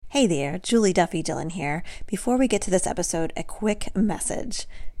Hey there, Julie Duffy Dillon here. Before we get to this episode, a quick message.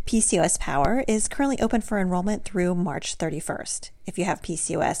 PCOS Power is currently open for enrollment through March 31st. If you have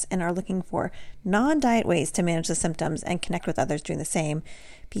PCOS and are looking for non-diet ways to manage the symptoms and connect with others doing the same,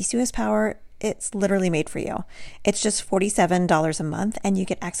 PCOS Power, it's literally made for you. It's just $47 a month, and you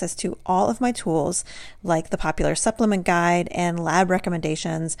get access to all of my tools like the popular supplement guide and lab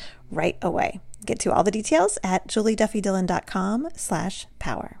recommendations right away. Get to all the details at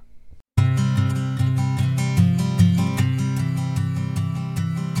julieduffydillon.com/power.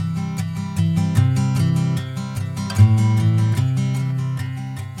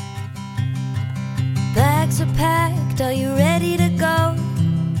 Bags are packed, are you ready to go?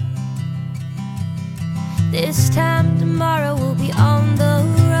 This time tomorrow we'll be on the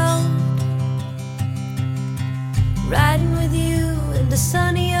road, riding with you into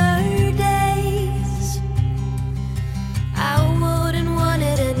sunnier days. I wouldn't want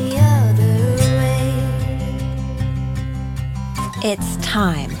it any other way. It's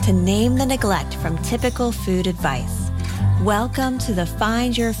time to name the neglect from typical food advice. Welcome to the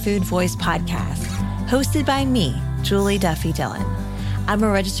Find Your Food Voice podcast, hosted by me, Julie Duffy Dillon. I'm a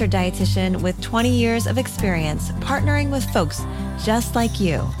registered dietitian with 20 years of experience partnering with folks just like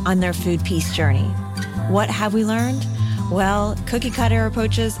you on their food peace journey. What have we learned? Well, cookie cutter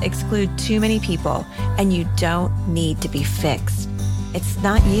approaches exclude too many people, and you don't need to be fixed. It's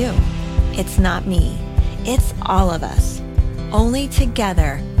not you. It's not me. It's all of us. Only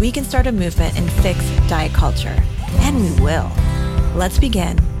together we can start a movement and fix diet culture. And we will. Let's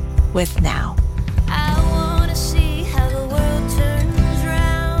begin with now. I wanna see how the world turns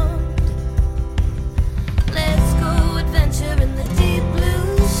round. Let's go adventure in the deep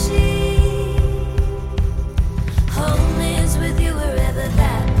blue sea. Home is with you wherever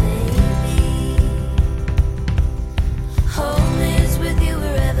that may be. Home is with you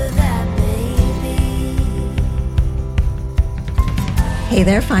wherever that may be. Hey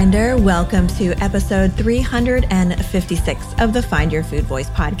there, Finder. Welcome to episode 356 of the Find Your Food Voice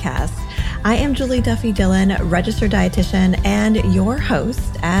podcast. I am Julie Duffy Dillon, registered dietitian and your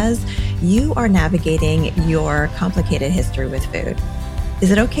host as you are navigating your complicated history with food. Is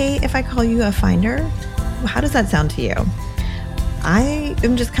it okay if I call you a finder? How does that sound to you? I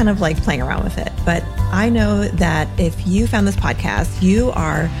am just kind of like playing around with it, but I know that if you found this podcast, you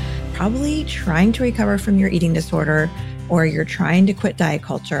are probably trying to recover from your eating disorder, or you're trying to quit diet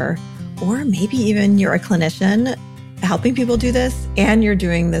culture, or maybe even you're a clinician helping people do this, and you're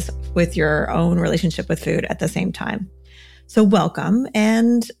doing this with your own relationship with food at the same time. So welcome.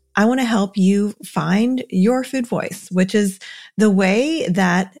 And I want to help you find your food voice, which is the way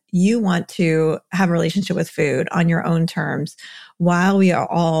that you want to have a relationship with food on your own terms while we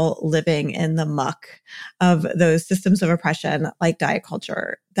are all living in the muck of those systems of oppression like diet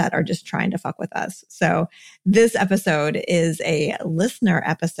culture that are just trying to fuck with us. So this episode is a listener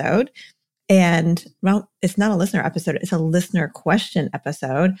episode. And well, it's not a listener episode, it's a listener question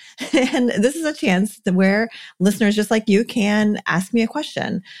episode. And this is a chance where listeners just like you can ask me a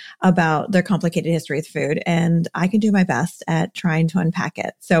question about their complicated history with food, and I can do my best at trying to unpack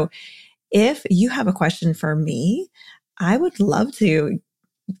it. So if you have a question for me, I would love to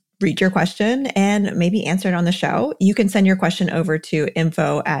read your question and maybe answer it on the show. You can send your question over to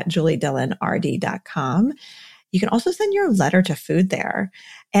info@juliedillonrd.com. You can also send your letter to food there.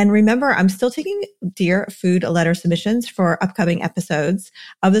 And remember, I'm still taking Dear Food letter submissions for upcoming episodes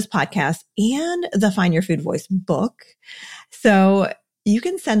of this podcast and the Find Your Food Voice book. So you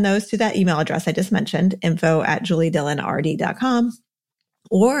can send those to that email address I just mentioned, info@juliedillonrd.com.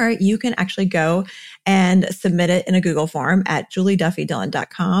 Or you can actually go and submit it in a Google form at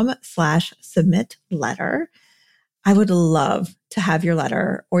julieduffydillon.com/submit letter. I would love to have your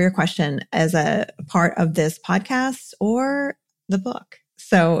letter or your question as a part of this podcast or the book.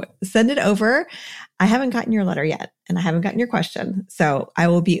 So send it over. I haven't gotten your letter yet, and I haven't gotten your question. So I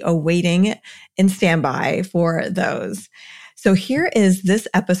will be awaiting in standby for those. So here is this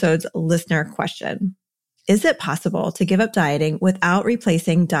episode's listener question. Is it possible to give up dieting without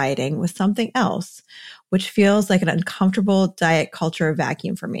replacing dieting with something else, which feels like an uncomfortable diet culture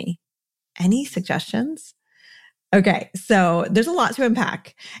vacuum for me? Any suggestions? Okay, so there's a lot to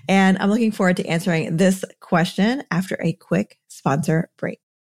unpack, and I'm looking forward to answering this question after a quick sponsor break.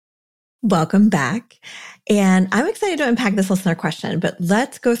 Welcome back. And I'm excited to unpack this listener question, but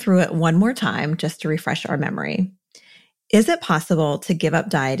let's go through it one more time just to refresh our memory. Is it possible to give up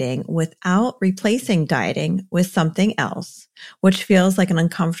dieting without replacing dieting with something else, which feels like an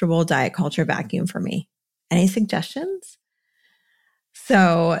uncomfortable diet culture vacuum for me? Any suggestions?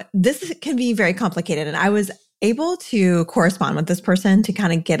 So this can be very complicated. And I was able to correspond with this person to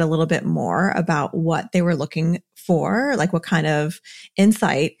kind of get a little bit more about what they were looking for, like what kind of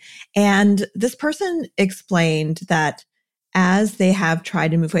insight. And this person explained that as they have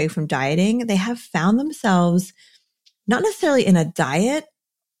tried to move away from dieting, they have found themselves not necessarily in a diet,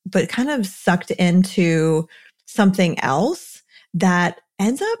 but kind of sucked into something else that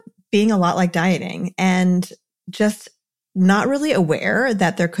ends up being a lot like dieting, and just not really aware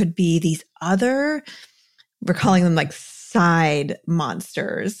that there could be these other, we're calling them like side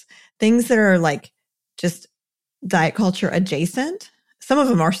monsters, things that are like just diet culture adjacent. Some of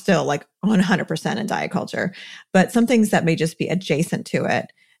them are still like 100% in diet culture, but some things that may just be adjacent to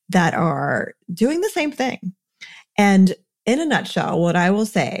it that are doing the same thing. And in a nutshell, what I will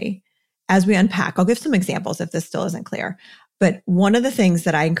say as we unpack, I'll give some examples if this still isn't clear. But one of the things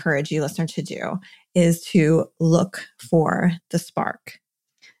that I encourage you listeners to do is to look for the spark.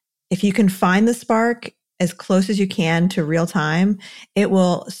 If you can find the spark as close as you can to real time, it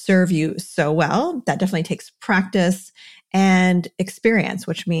will serve you so well. That definitely takes practice and experience,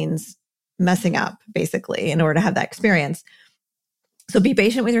 which means messing up basically in order to have that experience. So be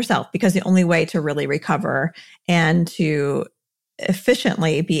patient with yourself, because the only way to really recover and to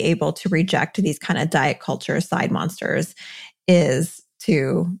efficiently be able to reject these kind of diet culture side monsters is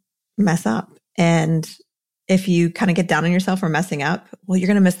to mess up. And if you kind of get down on yourself for messing up, well, you're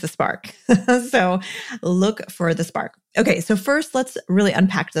going to miss the spark. So look for the spark. Okay. So first, let's really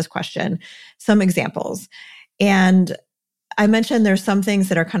unpack this question, some examples. And I mentioned there's some things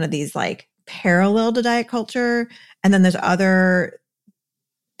that are kind of these like parallel to diet culture. And then there's other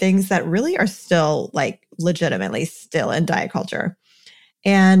things that really are still like legitimately still in diet culture.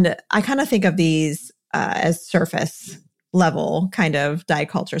 And I kind of think of these as surface level kind of diet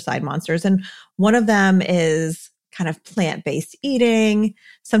culture side monsters. And one of them is kind of plant-based eating.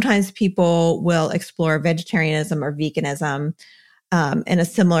 Sometimes people will explore vegetarianism or veganism in a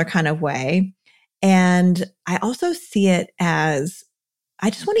similar kind of way. And I also see it as, I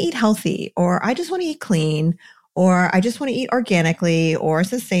just want to eat healthy, or I just want to eat clean, or I just want to eat organically or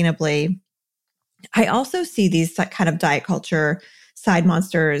sustainably. I also see these kind of diet culture side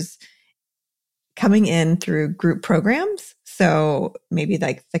monsters coming in through group programs. So maybe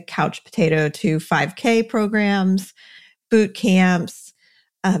like the couch potato to 5K programs, boot camps,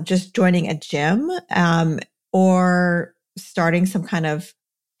 just joining a gym, or starting some kind of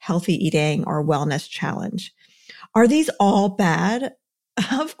healthy eating or wellness challenge. Are these all bad?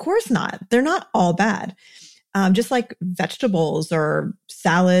 Of course not. They're not all bad. Just like vegetables or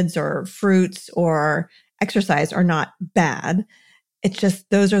salads or fruits or exercise are not bad. It's just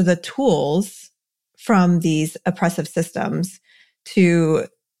those are the tools from these oppressive systems to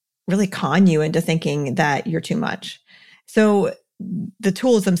really con you into thinking that you're too much. So the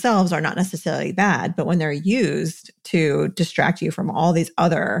tools themselves are not necessarily bad, but when they're used to distract you from all these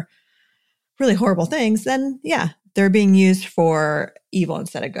other really horrible things, then yeah, they're being used for evil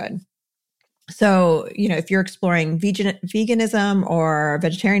instead of good. So, if you're exploring veganism or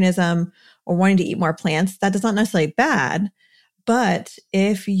vegetarianism or wanting to eat more plants, that is not necessarily bad. But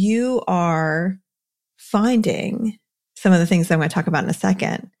if you are finding some of the things that I'm going to talk about in a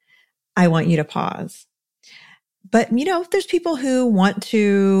second, I want you to pause. But, there's people who want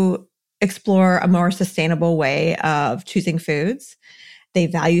to explore a more sustainable way of choosing foods. They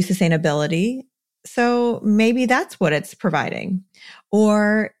value sustainability. So maybe that's what it's providing.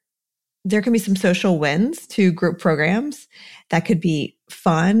 Or there can be some social wins to group programs that could be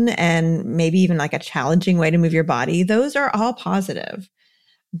fun and maybe even like a challenging way to move your body. Those are all positive.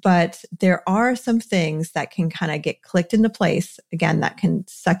 But there are some things that can kind of get clicked into place, again, that can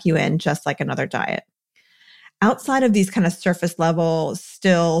suck you in just like another diet. Outside of these kind of surface level,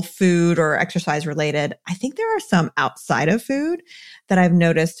 still food or exercise related, I think there are some outside of food that I've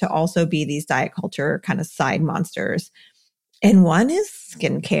noticed to also be these diet culture kind of side monsters. And one is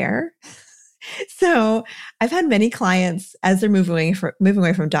skincare. So I've had many clients, as they're moving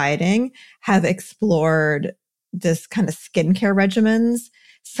away from dieting, have explored this kind of skincare regimens,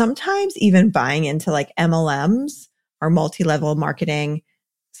 sometimes even buying into like MLMs or multi-level marketing,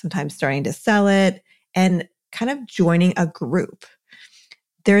 sometimes starting to sell it and kind of joining a group.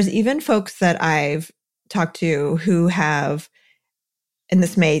 There's even folks that I've talked to who have, and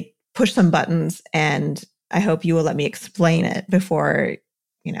this may push some buttons, and I hope you will let me explain it before,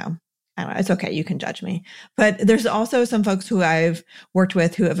 I don't know, it's okay, you can judge me. But there's also some folks who I've worked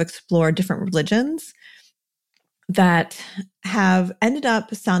with who have explored different religions that have ended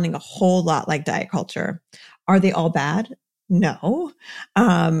up sounding a whole lot like diet culture. Are they all bad? No.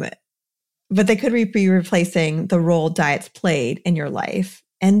 But they could be replacing the role diets played in your life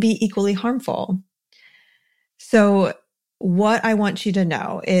and be equally harmful. So what I want you to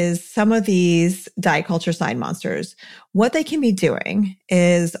know is some of these diet culture side monsters, what they can be doing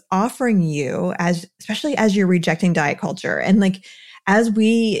is offering you especially as you're rejecting diet culture. And like, as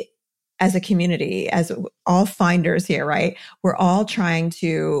a community, as all finders here, right? We're all trying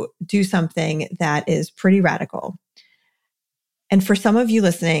to do something that is pretty radical. And for some of you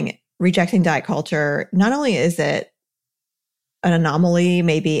listening, rejecting diet culture, not only is it an anomaly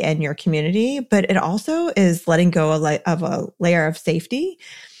maybe in your community, but it also is letting go of a layer of safety.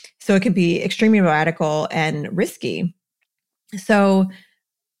 So it can be extremely radical and risky. So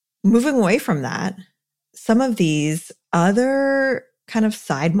moving away from that, some of these other kind of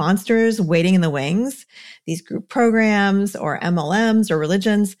side monsters waiting in the wings, these group programs or MLMs or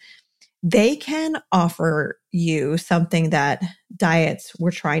religions, they can offer you something that diets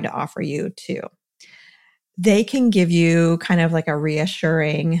were trying to offer you too. They can give you kind of like a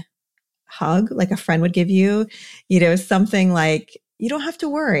reassuring hug, like a friend would give you, something like, you don't have to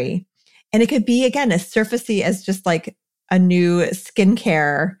worry. And it could be, again, as surfacey as just like a new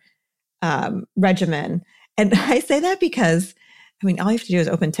skincare regimen. And I say that because, all you have to do is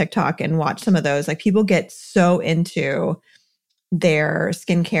open TikTok and watch some of those. Like, people get so into their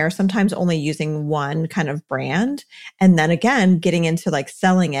skincare, sometimes only using one kind of brand. And then again, getting into like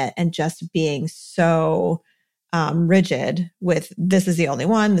selling it and just being so rigid with, this is the only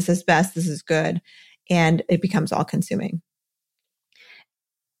one, this is best, this is good. And it becomes all consuming.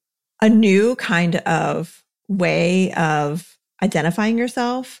 A new kind of way of identifying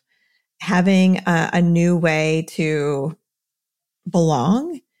yourself, having a new way to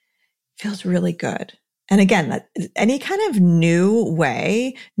belong, feels really good. And again, any kind of new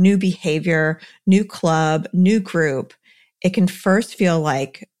way, new behavior, new club, new group, it can first feel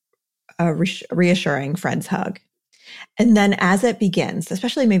like a reassuring friend's hug. And then as it begins,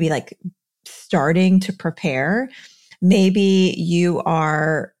 especially maybe like starting to prepare, maybe you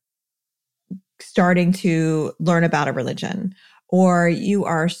are starting to learn about a religion, or you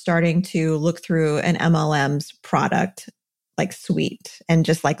are starting to look through an MLM's product like suite and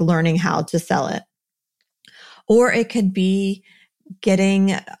just like learning how to sell it. Or it could be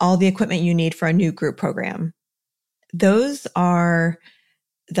getting all the equipment you need for a new group program. Those are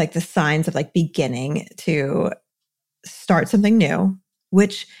like the signs of like beginning to start something new,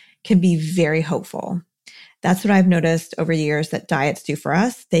 which can be very hopeful. That's what I've noticed over the years that diets do for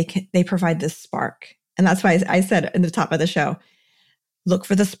us. They provide this spark. And that's why I said in the top of the show, look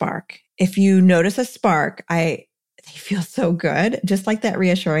for the spark. If you notice a spark, they feel so good. Just like that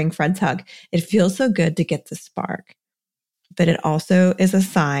reassuring friend's hug. It feels so good to get the spark. But it also is a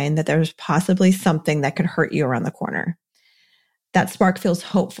sign that there's possibly something that could hurt you around the corner. That spark feels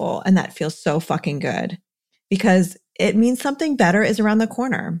hopeful, and that feels so fucking good because it means something better is around the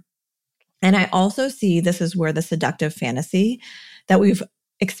corner. And I also see this is where the seductive fantasy that we've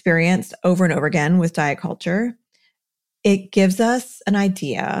experienced over and over again with diet culture, it gives us an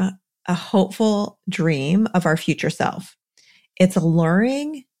idea, a hopeful dream of our future self. It's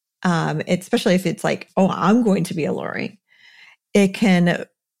alluring, especially if it's like, oh, I'm going to be alluring. It can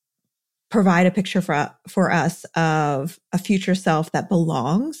provide a picture for us of a future self that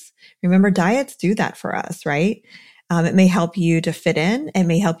belongs. Remember, diets do that for us, right? It may help you to fit in. It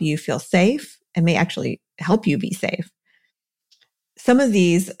may help you feel safe. It may actually help you be safe. Some of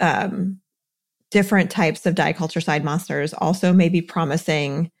these different types of diet culture side monsters also may be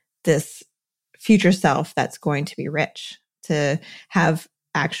promising this future self that's going to be rich, to have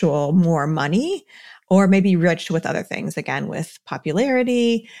actual more money, or maybe rich with other things, again, with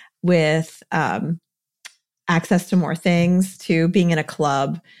popularity, with access to more things, to being in a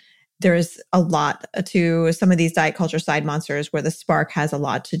club. There's a lot to some of these diet culture side monsters where the spark has a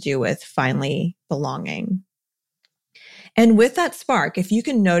lot to do with finally belonging. And with that spark, if you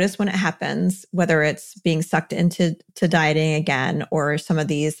can notice when it happens, whether it's being sucked into dieting again, or some of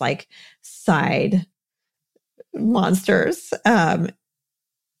these like side monsters,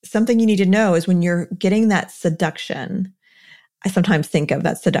 something you need to know is when you're getting that seduction, I sometimes think of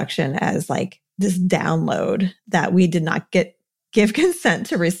that seduction as like this download that we did not give consent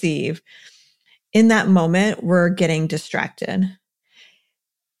to receive. In that moment, we're getting distracted.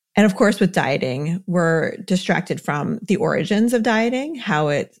 And of course, with dieting, we're distracted from the origins of dieting, how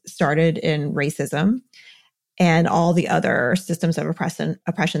it started in racism and all the other systems of oppression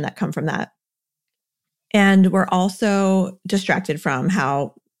that come from that. And we're also distracted from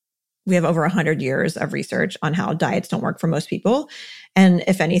how we have over 100 years of research on how diets don't work for most people. And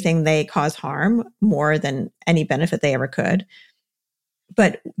if anything, they cause harm more than any benefit they ever could.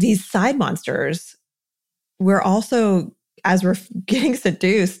 But these side monsters, we're also as we're getting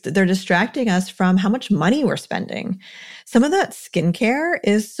seduced, they're distracting us from how much money we're spending. Some of that skincare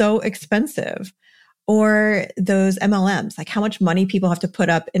is so expensive, or those MLMs, like how much money people have to put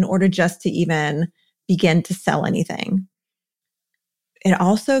up in order just to even begin to sell anything. It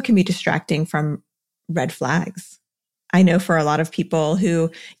also can be distracting from red flags. I know for a lot of people who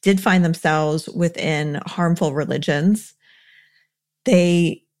did find themselves within harmful religions,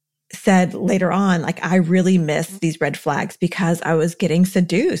 they said later on, like, I really miss these red flags because I was getting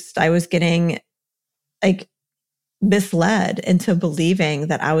seduced. I was getting like misled into believing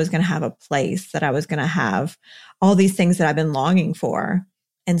that I was going to have a place, that I was going to have all these things that I've been longing for.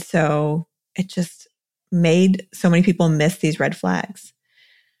 And so it just made so many people miss these red flags.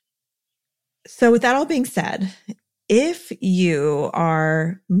 So with that all being said, if you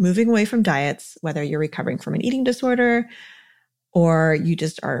are moving away from diets, whether you're recovering from an eating disorder or you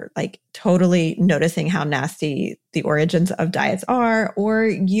just are like totally noticing how nasty the origins of diets are, or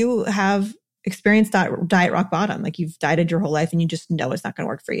you have experienced diet rock bottom, like you've dieted your whole life and you just know it's not going to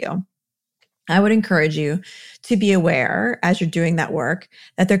work for you, I would encourage you to be aware as you're doing that work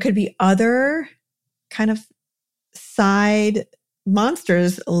that there could be other kind of side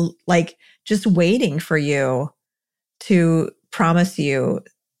monsters like just waiting for you to promise you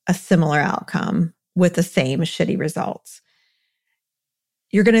a similar outcome with the same shitty results.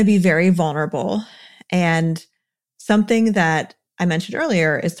 You're going to be very vulnerable. And something that I mentioned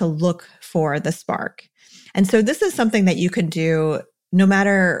earlier is to look for the spark. And so this is something that you can do no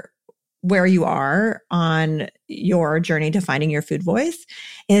matter where you are on your journey to finding your food voice,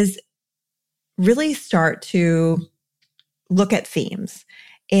 is really start to look at themes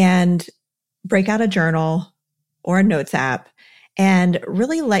and break out a journal or a notes app and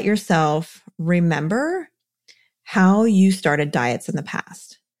really let yourself remember how you started diets in the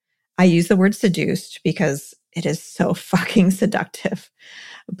past. I use the word seduced because it is so fucking seductive.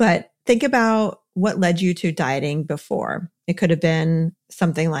 But think about what led you to dieting before. It could have been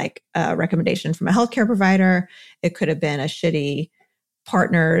something like a recommendation from a healthcare provider. It could have been a shitty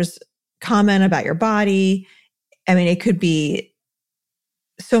partner's comment about your body. I mean, it could be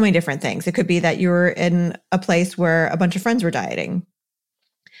so many different things. It could be that you were in a place where a bunch of friends were dieting.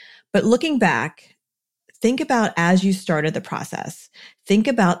 But looking back, think about as you started the process. Think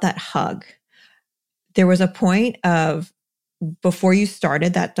about that hug. There was a point of before you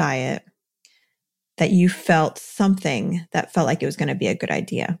started that diet that you felt something that felt like it was going to be a good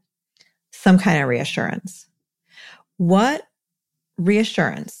idea, some kind of reassurance. What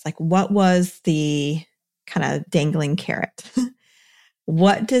reassurance? Like, what was the kind of dangling carrot?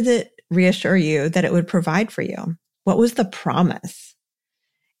 What did it reassure you that it would provide for you? What was the promise?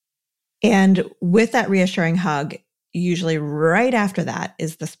 And with that reassuring hug, usually right after that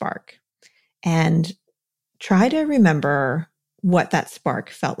is the spark. And try to remember what that spark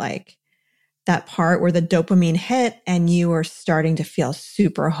felt like. That part where the dopamine hit and you were starting to feel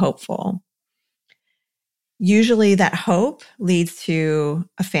super hopeful. Usually that hope leads to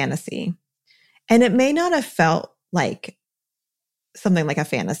a fantasy. And it may not have felt like something like a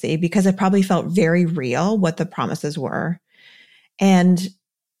fantasy because it probably felt very real what the promises were. And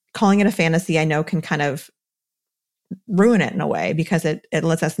calling it a fantasy, I know, can kind of ruin it in a way because it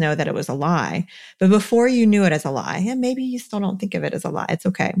lets us know that it was a lie. But before you knew it as a lie, and maybe you still don't think of it as a lie, it's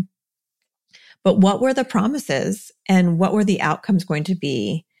okay. But what were the promises and what were the outcomes going to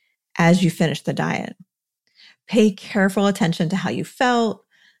be as you finished the diet? Pay careful attention to how you felt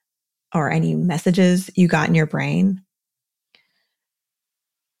or any messages you got in your brain.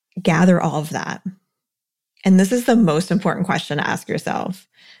 Gather all of that. And this is the most important question to ask yourself.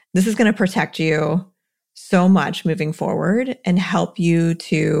 This is going to protect you so much moving forward and help you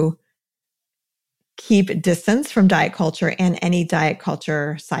to keep distance from diet culture and any diet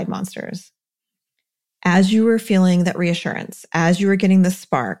culture side monsters. As you were feeling that reassurance, as you were getting the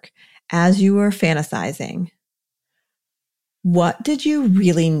spark, as you were fantasizing, what did you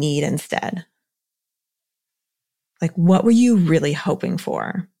really need instead? Like, what were you really hoping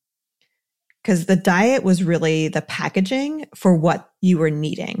for? Because the diet was really the packaging for what you were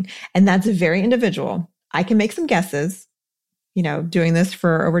needing. And that's very individual. I can make some guesses. You know, doing this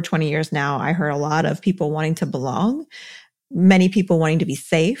for over 20 years now, I heard a lot of people wanting to belong, many people wanting to be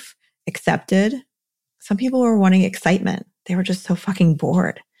safe, accepted. Some people were wanting excitement. They were just so fucking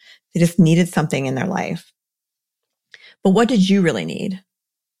bored. They just needed something in their life. But what did you really need?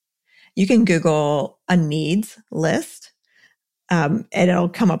 You can Google a needs list. And it'll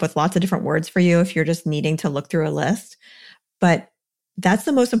come up with lots of different words for you if you're just needing to look through a list. But that's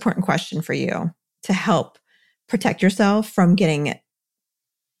the most important question for you to help protect yourself from getting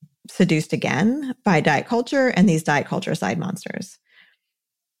seduced again by diet culture and these diet culture side monsters.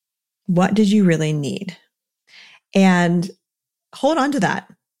 What did you really need? And hold on to that.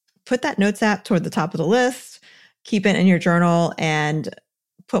 Put that notes app toward the top of the list, keep it in your journal, and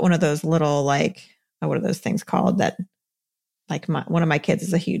put one of those little, like, what are those things called that, like, one of my kids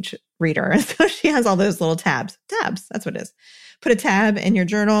is a huge reader. And so she has all those little tabs, that's what it is. Put a tab in your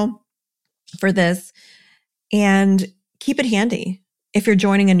journal for this and keep it handy. If you're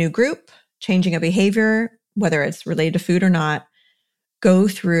joining a new group, changing a behavior, whether it's related to food or not, go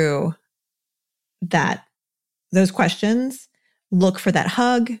through those questions, look for that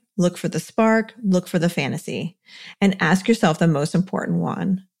hug, look for the spark, look for the fantasy, and ask yourself the most important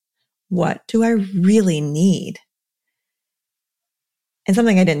one. What do I really need? And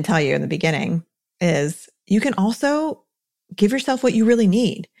something I didn't tell you in the beginning is you can also give yourself what you really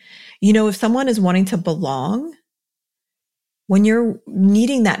need. If someone is wanting to belong, when you're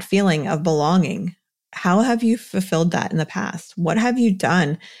needing that feeling of belonging, how have you fulfilled that in the past? What have you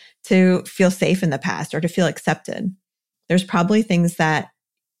done to feel safe in the past or to feel accepted? There's probably things that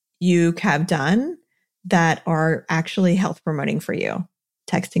you have done that are actually health promoting for you.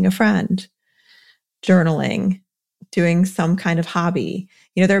 Texting a friend, journaling, doing some kind of hobby.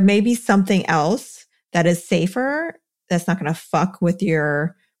 There may be something else that is safer, that's not going to fuck with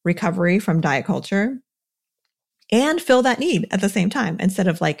your recovery from diet culture, and fill that need at the same time instead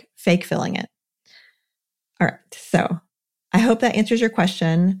of like fake filling it. All right. So I hope that answers your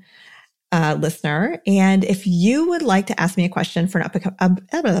question, listener. And if you would like to ask me a question for an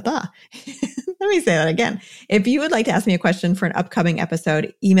let me say that again. If you would like to ask me a question for an upcoming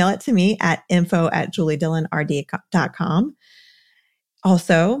episode, email it to me at info@juliedillonrd.com.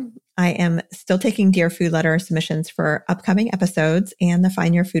 Also, I am still taking Dear Food Letter submissions for upcoming episodes and the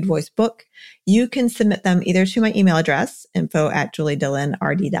Find Your Food Voice book. You can submit them either to my email address,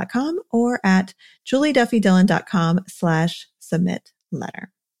 info@juliedillonrd.com, or at julieduffydillon.com/submit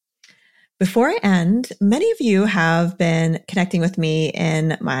letter. Before I end, many of you have been connecting with me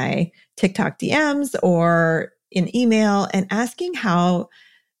in my TikTok DMs or in email and asking how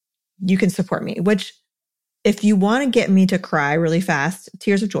you can support me, which if you want to get me to cry really fast,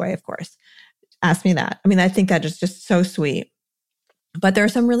 tears of joy, of course, ask me that. I think that is just so sweet. But there are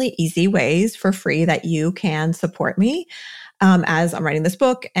some really easy ways for free that you can support me as I'm writing this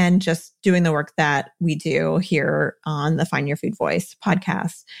book and just doing the work that we do here on the Find Your Food Voice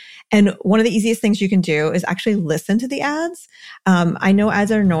podcast. And one of the easiest things you can do is actually listen to the ads. I know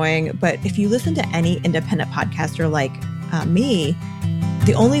ads are annoying, but if you listen to any independent podcaster like me,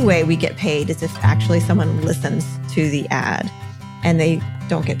 the only way we get paid is if actually someone listens to the ad, and they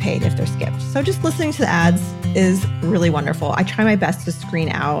don't get paid if they're skipped. So just listening to the ads is really wonderful. I try my best to screen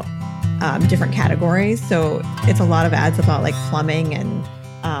out different categories. So it's a lot of ads about like plumbing and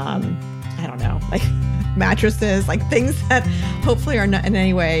I don't know, like mattresses, like things that hopefully are not in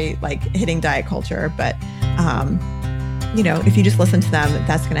any way like hitting diet culture. But if you just listen to them,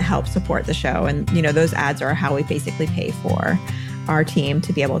 that's going to help support the show. And those ads are how we basically pay for our team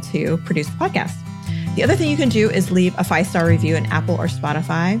to be able to produce the podcast. The other thing you can do is leave a 5-star review in Apple or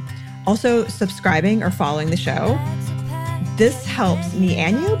Spotify. Also, subscribing or following the show. This helps me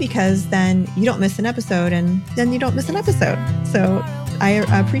and you because then you don't miss an episode and then you don't miss an episode. So I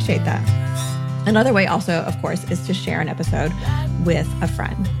appreciate that. Another way also, of course, is to share an episode with a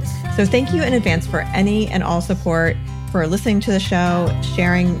friend. So thank you in advance for any and all support, for listening to the show,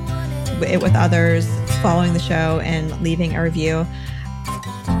 sharing it with others, following the show, and leaving a review.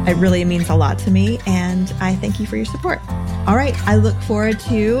 It really means a lot to me, and I thank you for your support. All right, I look forward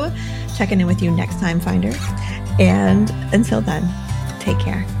to checking in with you next time, Finder. And until then, take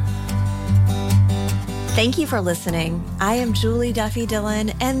care. Thank you for listening. I am Julie Duffy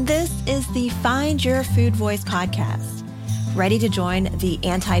Dillon, and this is the Find Your Food Voice podcast. Ready to join the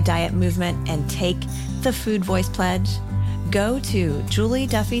anti-diet movement and take the Food Voice Pledge? Go to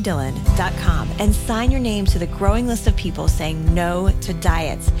julieduffydillon.com and sign your name to the growing list of people saying no to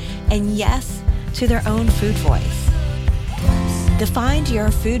diets and yes to their own food voice. The Find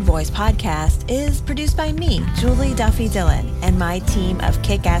Your Food Voice podcast is produced by me, Julie Duffy Dillon, and my team of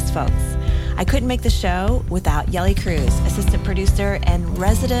kick-ass folks. I couldn't make the show without Yelly Cruz, assistant producer and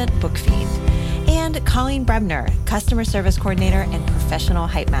resident book feed, and Colleen Brebner, customer service coordinator and professional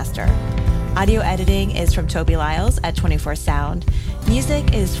hype master. Audio editing is from Toby Lyles at 24 Sound.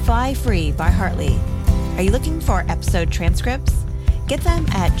 Music is Fly Free by Hartley. Are you looking for episode transcripts? Get them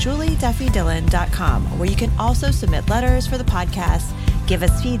at julieduffydillon.com, where you can also submit letters for the podcast, give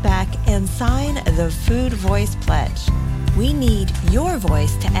us feedback, and sign the Food Voice Pledge. We need your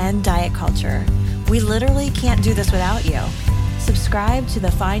voice to end diet culture. We literally can't do this without you. Subscribe to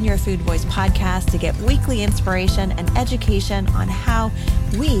the Find Your Food Voice podcast to get weekly inspiration and education on how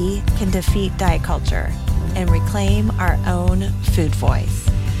we can defeat diet culture and reclaim our own food voice.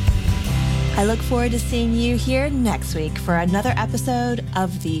 I look forward to seeing you here next week for another episode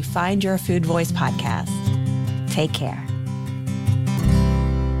of the Find Your Food Voice podcast. Take care.